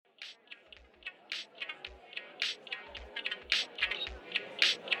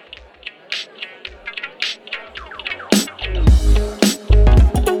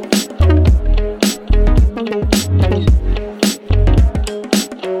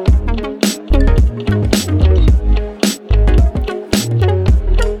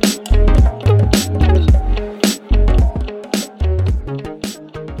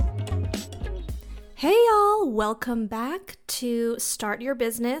Welcome back to Start Your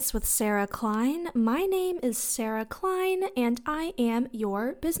Business with Sarah Klein. My name is Sarah Klein and I am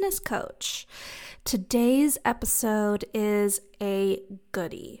your business coach. Today's episode is a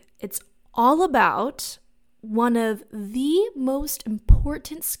goodie. It's all about one of the most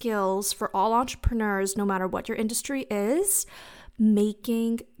important skills for all entrepreneurs, no matter what your industry is,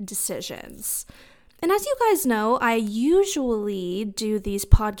 making decisions. And as you guys know, I usually do these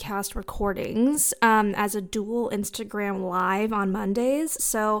podcast recordings as a dual Instagram live on Mondays.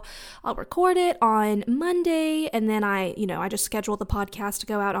 So I'll record it on Monday and then I just schedule the podcast to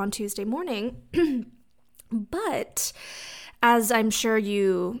go out on Tuesday morning. But as I'm sure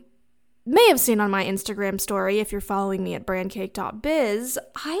you may have seen on my Instagram story, if you're following me at brandcake.biz,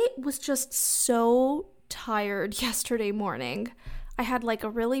 I was just so tired yesterday morning. I had like a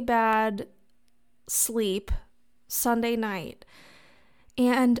really bad sleep Sunday night,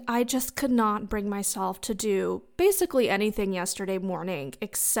 and I just could not bring myself to do basically anything yesterday morning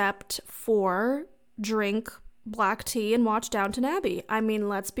except for drink black tea and watch Downton Abbey. I mean,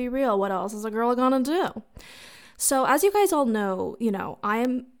 let's be real, what else is a girl gonna do? So as you guys all know,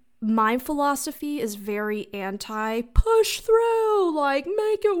 my philosophy is very anti-push through, like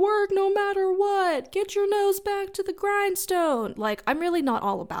make it work no matter what, get your nose back to the grindstone. Like, I'm really not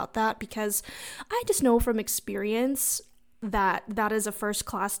all about that because I just know from experience that that is a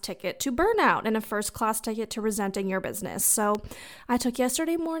first-class ticket to burnout and a first-class ticket to resenting your business. So I took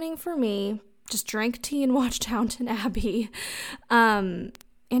yesterday morning for me, just drank tea and watched Downton Abbey.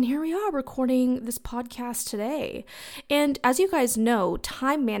 And here we are recording this podcast today. And as you guys know,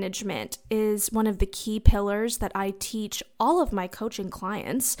 time management is one of the key pillars that I teach all of my coaching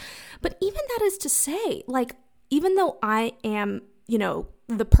clients. But even that is to say, like, even though I am,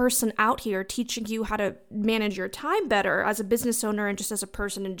 the person out here teaching you how to manage your time better as a business owner and just as a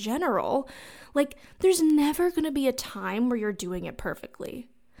person in general, like, there's never going to be a time where you're doing it perfectly.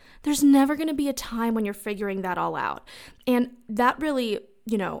 There's never going to be a time when you're figuring that all out. And that really,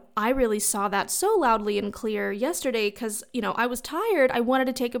 I really saw that so loudly and clear yesterday because, I was tired, I wanted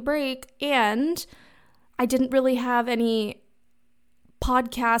to take a break, and I didn't really have any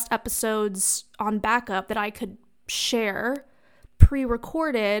podcast episodes on backup that I could share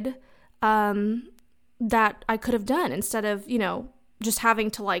pre-recorded that I could have done instead of, just having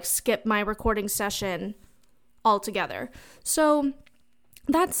to skip my recording session altogether. So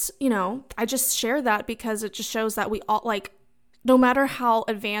that's, I just share that because it just shows that we all no matter how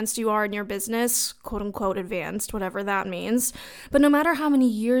advanced you are in your business, quote unquote advanced, whatever that means, but no matter how many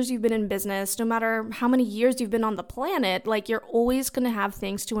years you've been in business, no matter how many years you've been on the planet, you're always going to have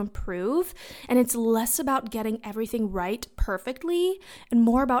things to improve. And it's less about getting everything right perfectly and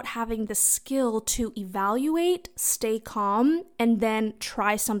more about having the skill to evaluate, stay calm, and then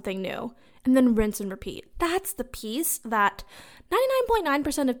try something new and then rinse and repeat. That's the piece that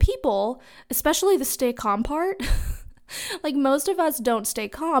 99.9% of people, especially the stay calm part, most of us don't stay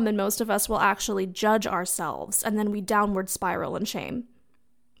calm, and most of us will actually judge ourselves, and then we downward spiral in shame.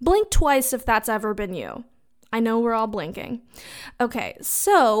 Blink twice if that's ever been you. I know we're all blinking. Okay,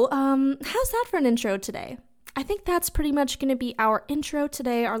 so how's that for an intro today? I think that's pretty much going to be our intro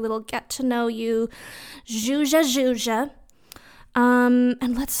today, our little get to know you, zhuzha.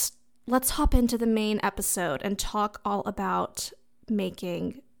 And let's hop into the main episode and talk all about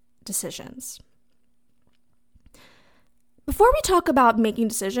making decisions. Before we talk about making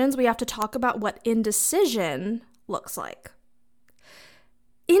decisions, we have to talk about what indecision looks like.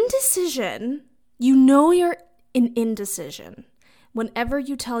 Indecision, you're in indecision whenever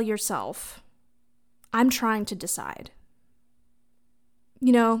you tell yourself, I'm trying to decide.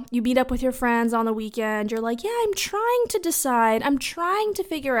 You meet up with your friends on the weekend, you're like, yeah, I'm trying to decide, I'm trying to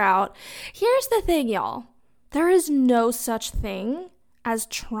figure out. Here's the thing, y'all. There is no such thing as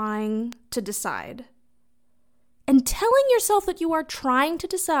trying to decide. And telling yourself that you are trying to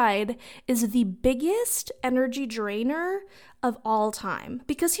decide is the biggest energy drainer of all time.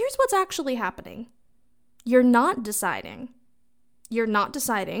 Because here's what's actually happening. You're not deciding.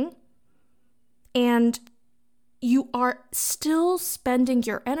 And you are still spending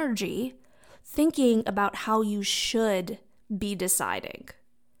your energy thinking about how you should be deciding.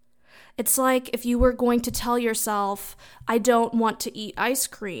 It's like if you were going to tell yourself, I don't want to eat ice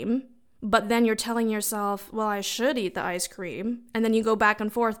cream, but then you're telling yourself, well, I should eat the ice cream. And then you go back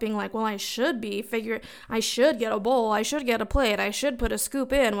and forth being like, well, I should get a bowl. I should get a plate. I should put a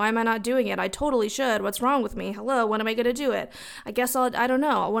scoop in. Why am I not doing it? I totally should. What's wrong with me? Hello, when am I going to do it? I guess I don't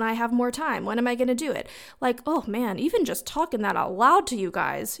know. When I have more time, when am I going to do it? Oh man, even just talking that out loud to you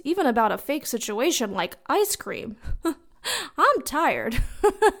guys, even about a fake situation like ice cream, I'm tired.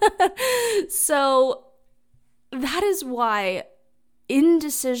 So that is why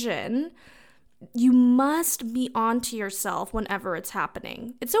indecision, you must be onto yourself whenever it's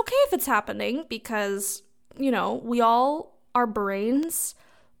happening. It's okay if it's happening because, we all, our brains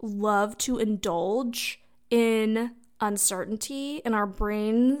love to indulge in uncertainty, and our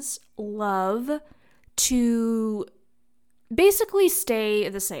brains love to basically stay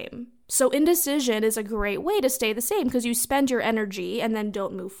the same. So indecision is a great way to stay the same because you spend your energy and then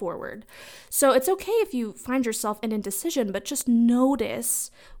don't move forward. So it's okay if you find yourself in indecision, but just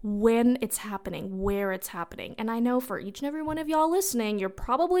notice when it's happening, where it's happening. And I know for each and every one of y'all listening, you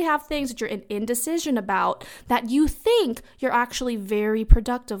probably have things that you're in indecision about that you think you're actually very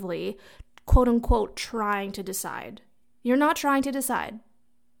productively, quote unquote, trying to decide. You're not trying to decide.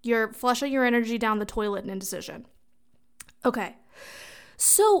 You're flushing your energy down the toilet in indecision. Okay,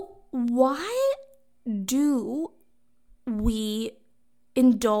 so why do we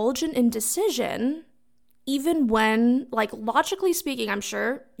indulge in indecision even when, logically speaking, I'm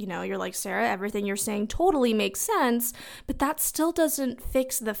sure, you're like, Sarah, everything you're saying totally makes sense, but that still doesn't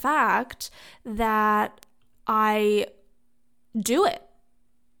fix the fact that I do it.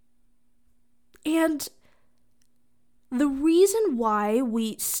 And the reason why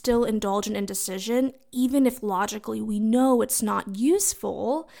we still indulge in indecision, even if logically we know it's not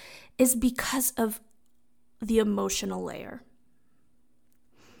useful, is because of the emotional layer.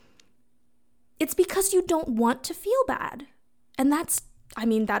 It's because you don't want to feel bad. And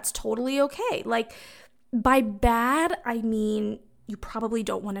that's totally okay. By bad, I mean you probably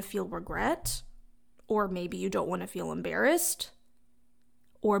don't want to feel regret, or maybe you don't want to feel embarrassed,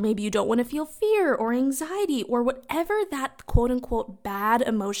 or maybe you don't want to feel fear or anxiety or whatever that quote unquote bad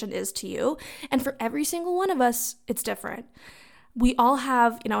emotion is to you. And for every single one of us, it's different. We all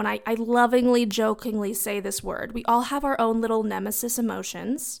have, and I lovingly, jokingly say this word, we all have our own little nemesis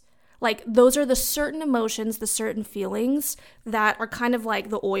emotions. Those are the certain emotions, the certain feelings that are kind of like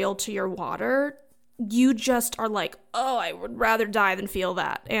the oil to your water. You just are like, oh, I would rather die than feel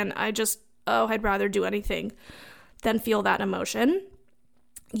that. And I'd rather do anything than feel that emotion.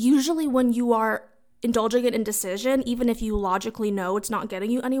 Usually when you are indulging in indecision, even if you logically know it's not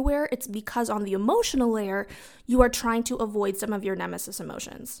getting you anywhere, it's because on the emotional layer, you are trying to avoid some of your nemesis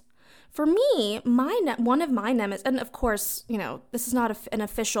emotions. For me, one of my nemesis, and of course, this is not an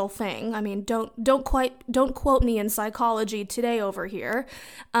official thing. I mean, don't quote me in psychology today over here.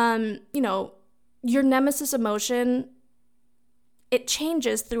 Your nemesis emotion, it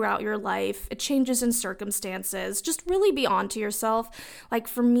changes throughout your life. It changes in circumstances. Just really be on to yourself.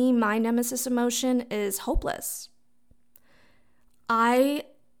 For me, my nemesis emotion is hopeless. I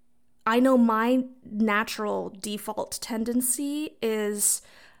know my natural default tendency is,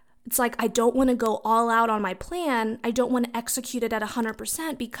 it's I don't want to go all out on my plan. I don't want to execute it at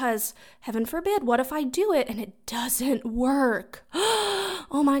 100% because, heaven forbid, what if I do it and it doesn't work?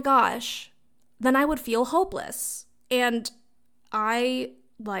 Oh my gosh. Then I would feel hopeless. And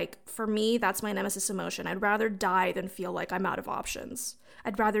for me, that's my nemesis emotion. I'd rather die than feel like I'm out of options.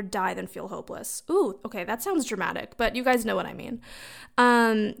 I'd rather die than feel hopeless. Ooh, okay, that sounds dramatic, but you guys know what I mean.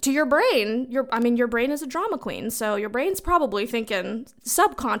 To your brain, your brain is a drama queen, so your brain's probably thinking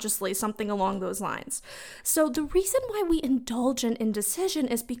subconsciously something along those lines. So the reason why we indulge in indecision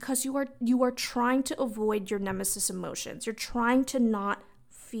is because you are trying to avoid your nemesis emotions. You're trying to not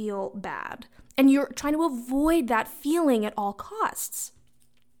feel bad. And you're trying to avoid that feeling at all costs.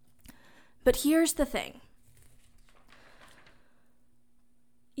 But here's the thing.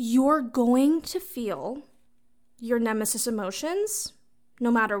 You're going to feel your nemesis emotions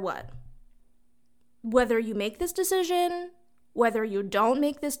no matter what. Whether you make this decision, whether you don't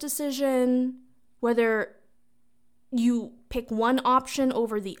make this decision, whether you pick one option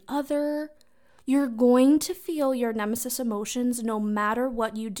over the other, you're going to feel your nemesis emotions no matter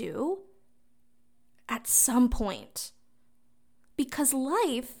what you do at some point. Because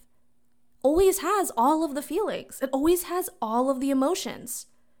life always has all of the feelings. It always has all of the emotions.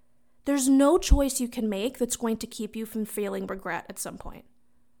 There's no choice you can make that's going to keep you from feeling regret at some point.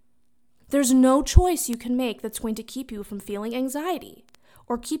 There's no choice you can make that's going to keep you from feeling anxiety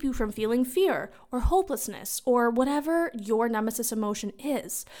or keep you from feeling fear or hopelessness or whatever your nemesis emotion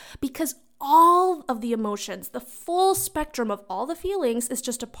is. Because all of the emotions, the full spectrum of all the feelings is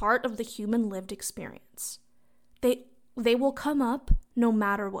just a part of the human lived experience. They will come up no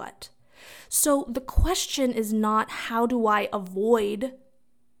matter what. So the question is not how do I avoid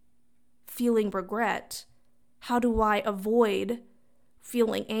feeling regret? How do I avoid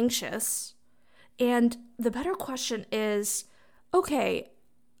feeling anxious? And the better question is, okay,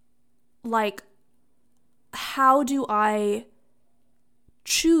 how do I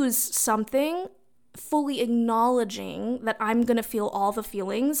choose something fully acknowledging that I'm going to feel all the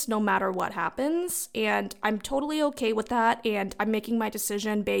feelings no matter what happens, and I'm totally okay with that, and I'm making my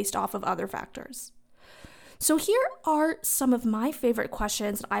decision based off of other factors. So here are some of my favorite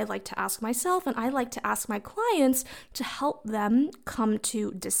questions that I like to ask myself and I like to ask my clients to help them come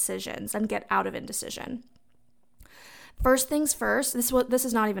to decisions and get out of indecision. First things first, this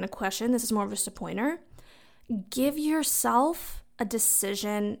is not even a question, this is more of just a pointer. Give yourself a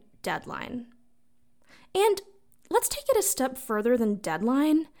decision deadline. And let's take it a step further than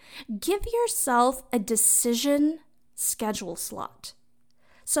deadline. Give yourself a decision schedule slot.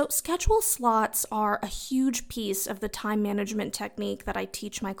 So schedule slots are a huge piece of the time management technique that I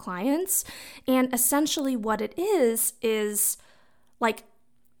teach my clients. And essentially what it is like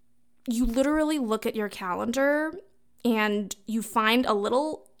you literally look at your calendar and you find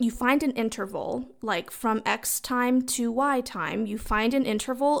an interval, like from X time to Y time, you find an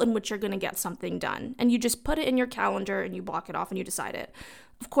interval in which you're going to get something done. And you just put it in your calendar and you block it off and you decide it.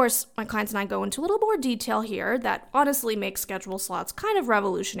 Of course, my clients and I go into a little more detail here that honestly makes schedule slots kind of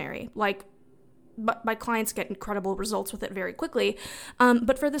revolutionary. But my clients get incredible results with it very quickly.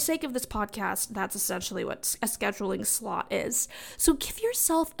 But for the sake of this podcast, that's essentially what a scheduling slot is. So give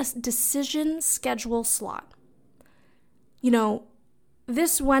yourself a decision schedule slot.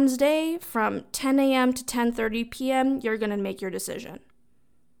 This Wednesday from 10 a.m. to 10:30 p.m., you're going to make your decision.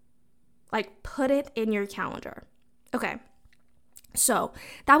 Put it in your calendar. Okay. So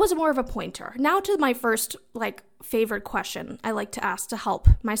that was more of a pointer. Now to my first, favorite question I like to ask to help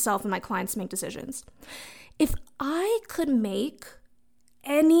myself and my clients make decisions. If I could make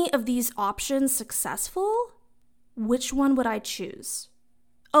any of these options successful, which one would I choose?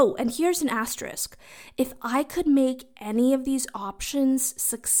 Oh, and here's an asterisk. If I could make any of these options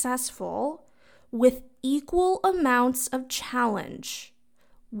successful with equal amounts of challenge,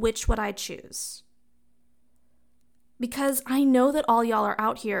 which would I choose? Because I know that all y'all are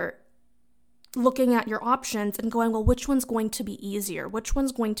out here looking at your options and going, well, which one's going to be easier? Which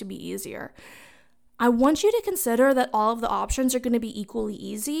one's going to be easier? I want you to consider that all of the options are going to be equally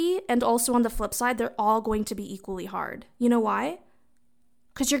easy, and also on the flip side, they're all going to be equally hard. You know why?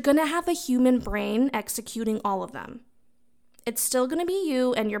 Because you're going to have a human brain executing all of them. It's still going to be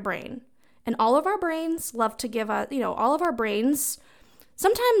you and your brain. And all of our brains love to give all of our brains,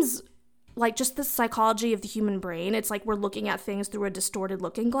 sometimes just the psychology of the human brain, it's like we're looking at things through a distorted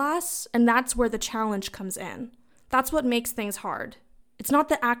looking glass, and that's where the challenge comes in. That's what makes things hard. It's not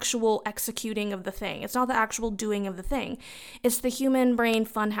the actual executing of the thing. It's not the actual doing of the thing. It's the human brain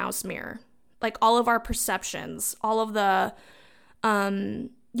funhouse mirror. All of our perceptions, all of the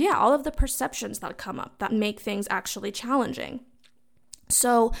perceptions that come up that make things actually challenging.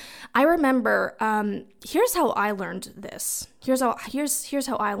 So I remember, here's how I learned this. Here's how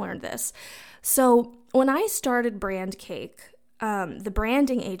I learned this. So when I started Brand Cake, the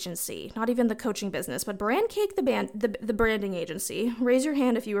branding agency, not even the coaching business, but Brand Cake, the branding agency, raise your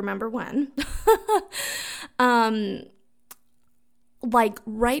hand if you remember when.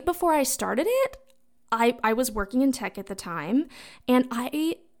 Right before I started it, I was working in tech at the time, and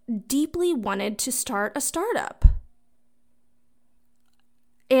I deeply wanted to start a startup.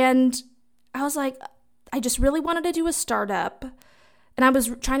 And I was like, I just really wanted to do a startup. And I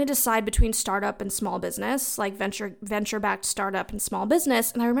was trying to decide between startup and small business, venture-backed startup and small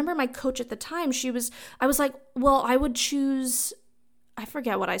business. And I remember my coach at the time, I was like, well, I would choose, I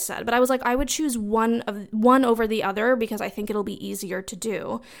forget what I said, but I was like, I would choose one over the other because I think it'll be easier to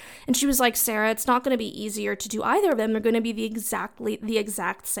do. And she was like, Sarah, it's not going to be easier to do either of them. They're going to be the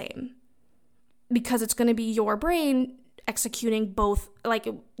exact same, because it's going to be your brain executing both.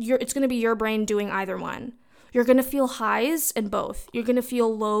 It's going to be your brain doing either one. You're going to feel highs in both. You're going to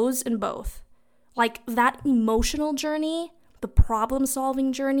feel lows in both. That emotional journey, the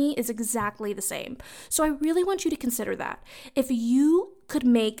problem-solving journey is exactly the same. So I really want you to consider that. If you could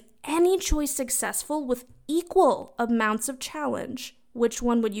make any choice successful with equal amounts of challenge, which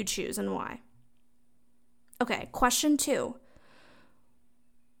one would you choose and why? Okay, question 2.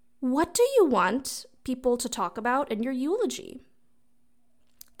 What do you want people to talk about in your eulogy?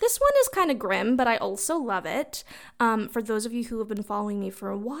 This one is kind of grim, but I also love it. For those of you who have been following me for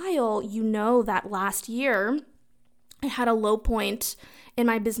a while, you know that last year I had a low point in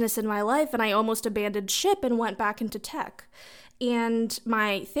my business and my life, and I almost abandoned ship and went back into tech. And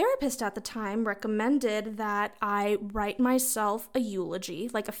my therapist at the time recommended that I write myself a eulogy,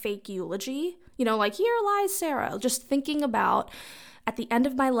 like a fake eulogy, here lies Sarah, just thinking about, at the end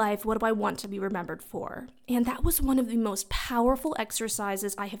of my life, what do I want to be remembered for? And that was one of the most powerful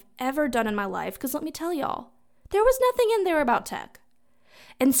exercises I have ever done in my life, because let me tell y'all, there was nothing in there about tech.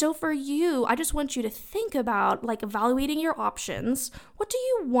 And so for you, I just want you to think about like evaluating your options. What do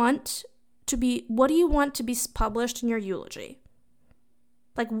you want to be published in your eulogy?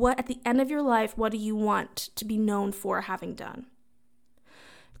 Like what at the end of your life, what do you want to be known for having done?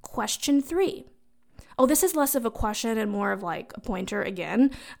 Question 3. Oh, this is less of a question and more of like a pointer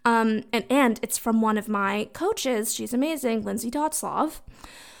again. And it's from one of my coaches. She's amazing, Lindsay Dotslov.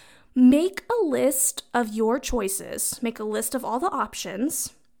 Make a list of your choices. Make a list of all the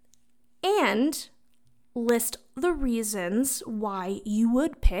options and list the reasons why you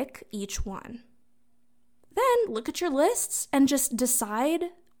would pick each one. Then look at your lists and just decide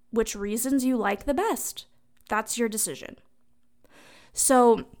which reasons you like the best. That's your decision.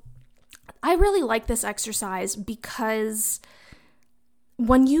 So I really like this exercise because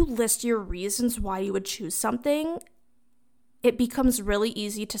when you list your reasons why you would choose something, it becomes really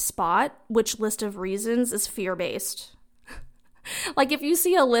easy to spot which list of reasons is fear-based. Like if you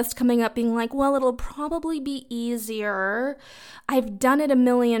see a list coming up being like, well, it'll probably be easier. I've done it a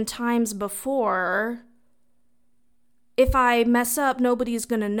million times before. If I mess up, nobody's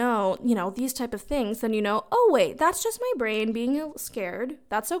going to know, these type of things, then oh wait, that's just my brain being scared.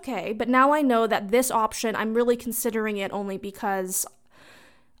 That's okay. But now I know that this option, I'm really considering it only because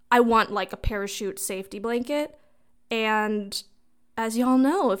I want like a parachute safety blanket. And as y'all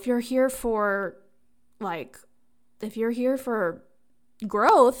know, if you're here for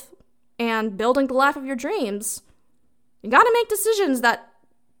growth and building the life of your dreams, you got to make decisions that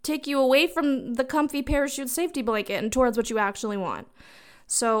take you away from the comfy parachute safety blanket and towards what you actually want.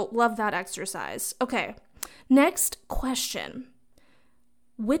 So love that exercise. Okay, next question.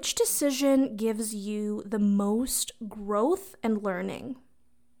 Which decision gives you the most growth and learning?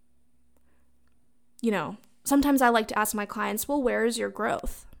 Sometimes I like to ask my clients, well, where is your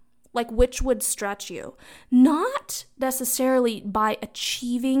growth? Like, which would stretch you? Not necessarily by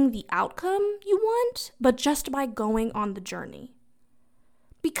achieving the outcome you want, but just by going on the journey.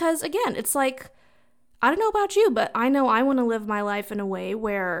 Because again, it's like, I don't know about you, but I know I want to live my life in a way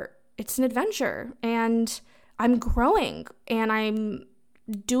where it's an adventure and I'm growing and I'm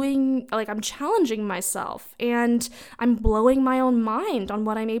challenging myself and I'm blowing my own mind on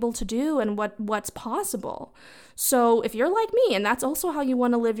what I'm able to do and what's possible. So if you're like me and that's also how you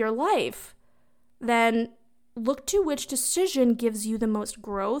want to live your life, then look to which decision gives you the most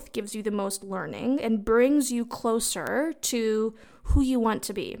growth, gives you the most learning, and brings you closer to who you want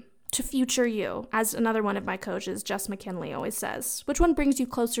to be, to future you. As another one of my coaches, Jess McKinley, always says, which one brings you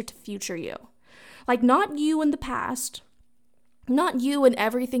closer to future you? Like not you in the past, not you and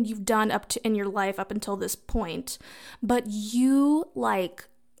everything you've done in your life up until this point, but you like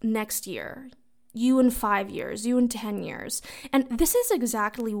next year, you in 5 years, you in 10 years. And this is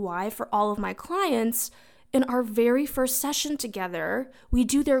exactly why for all of my clients, in our very first session together, we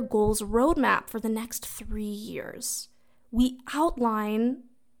do their goals roadmap for the next 3 years. We outline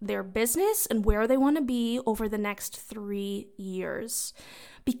their business and where they want to be over the next 3 years,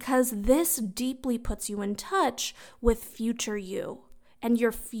 because this deeply puts you in touch with future you and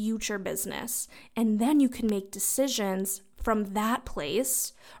your future business. And then you can make decisions from that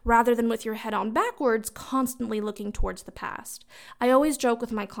place rather than with your head on backwards, constantly looking towards the past. I always joke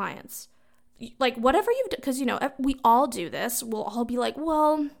with my clients, like whatever you've done, because we all do this. We'll all be like,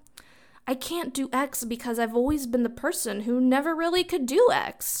 well, I can't do X because I've always been the person who never really could do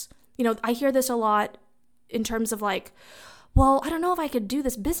X. I hear this a lot in terms of like, well, I don't know if I could do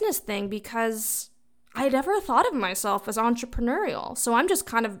this business thing because I never thought of myself as entrepreneurial. So I'm just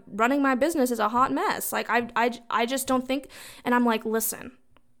kind of running my business as a hot mess. Like I just don't think, and I'm like, listen,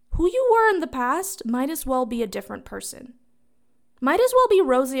 who you were in the past might as well be a different person. Might as well be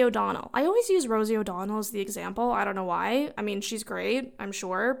Rosie O'Donnell. I always use Rosie O'Donnell as the example. I don't know why. I mean, she's great, I'm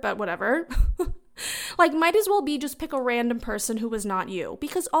sure, but whatever. Like, might as well be just pick a random person who was not you.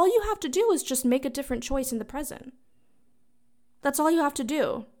 Because all you have to do is just make a different choice in the present. That's all you have to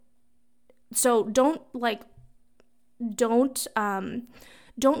do. So don't live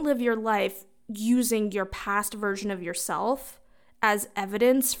your life using your past version of yourself as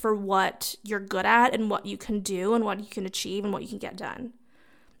evidence for what you're good at and what you can do and what you can achieve and what you can get done.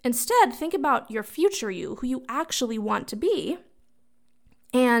 Instead, think about your future you, who you actually want to be,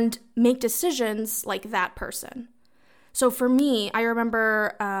 and make decisions like that person. So for me, I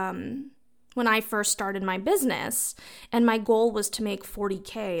remember when I first started my business, and my goal was to make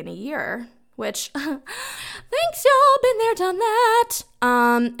 $40K in a year, which, thanks y'all, been there, done that.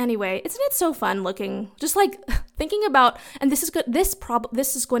 Anyway, isn't it so fun looking, just like thinking about, and this is good,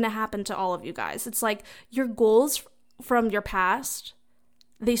 this is going to happen to all of you guys. It's like your goals from your past,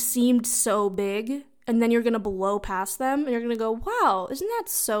 they seemed so big and then you're going to blow past them, and you're going to go, wow, isn't that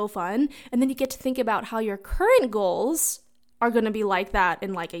so fun? And then you get to think about how your current goals are going to be like that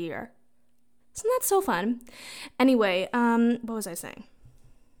in like a year. Isn't that so fun? Anyway, what was I saying?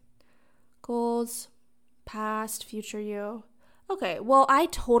 Goals, past, future you. Okay, well, I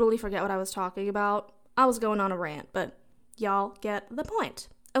totally forget what I was talking about. I was going on a rant, but y'all get the point.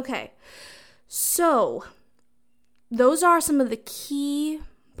 Okay, so those are some of the key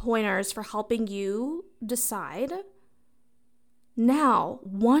pointers for helping you decide. Now,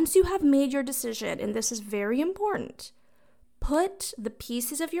 once you have made your decision, and this is very important, put the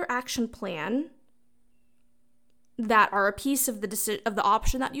pieces of your action plan that are a piece of the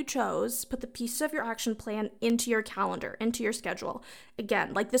option that you chose, put the pieces of your action plan into your calendar, into your schedule.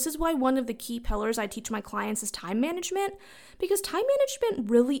 Again, like this is why one of the key pillars I teach my clients is time management, because time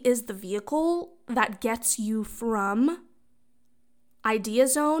management really is the vehicle that gets you from idea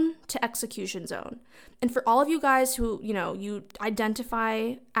zone to execution zone. And for all of you guys who, you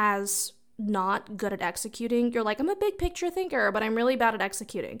identify as not good at executing, you're like, I'm a big picture thinker, but I'm really bad at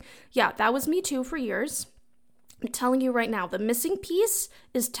executing. Yeah, that was me too for years. I'm telling you right now, the missing piece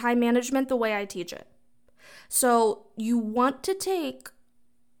is time management the way I teach it. So you want to take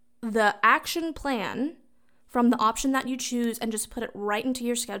the action plan from the option that you choose and just put it right into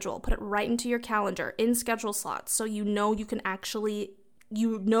your schedule, put it right into your calendar in schedule slots so you know when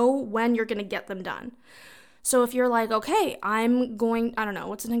you're going to get them done. So if you're like, okay, I don't know,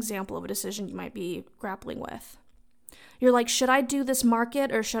 what's an example of a decision you might be grappling with? You're like, should I do this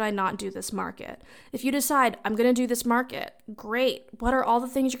market or should I not do this market? If you decide, I'm going to do this market, great. What are all the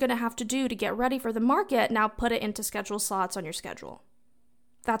things you're going to have to do to get ready for the market? Now put it into schedule slots on your schedule.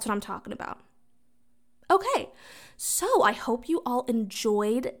 That's what I'm talking about. Okay, so I hope you all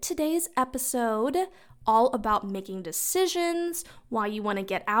enjoyed today's episode, all about making decisions, why you want to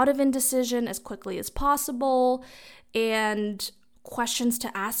get out of indecision as quickly as possible, and questions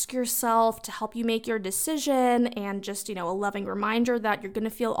to ask yourself to help you make your decision, and just, a loving reminder that you're going to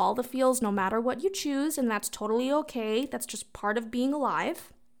feel all the feels no matter what you choose, and that's totally okay. That's just part of being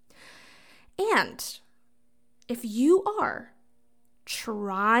alive. And if you are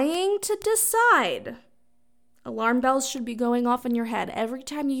trying to decide, alarm bells should be going off in your head every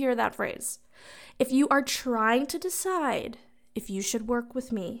time you hear that phrase. If you are trying to decide if you should work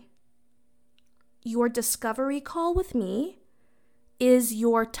with me, your discovery call with me is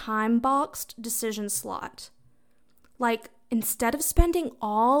your time-boxed decision slot. Like, instead of spending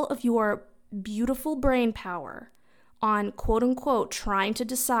all of your beautiful brain power on quote-unquote trying to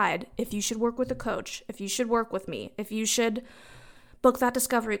decide if you should work with a coach, if you should work with me, if you should book that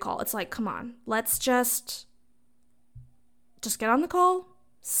discovery call, it's like, come on, let's just get on the call,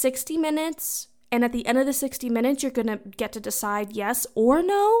 60 minutes, and at the end of the 60 minutes, you're going to get to decide yes or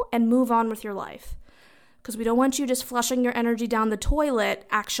no and move on with your life. Because we don't want you just flushing your energy down the toilet,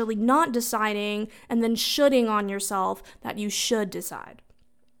 actually not deciding, and then shoulding on yourself that you should decide.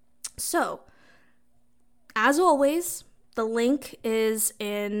 So, as always, the link is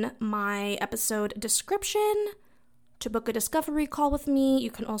in my episode description to book a discovery call with me. You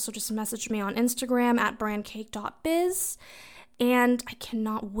can also just message me on Instagram at brandcake.biz. And I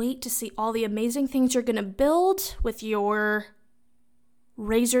cannot wait to see all the amazing things you're going to build with your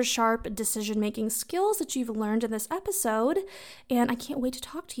razor-sharp decision-making skills that you've learned in this episode. And I can't wait to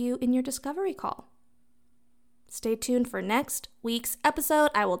talk to you in your discovery call. Stay tuned for next week's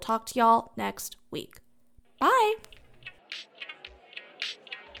episode. I will talk to y'all next week. Bye!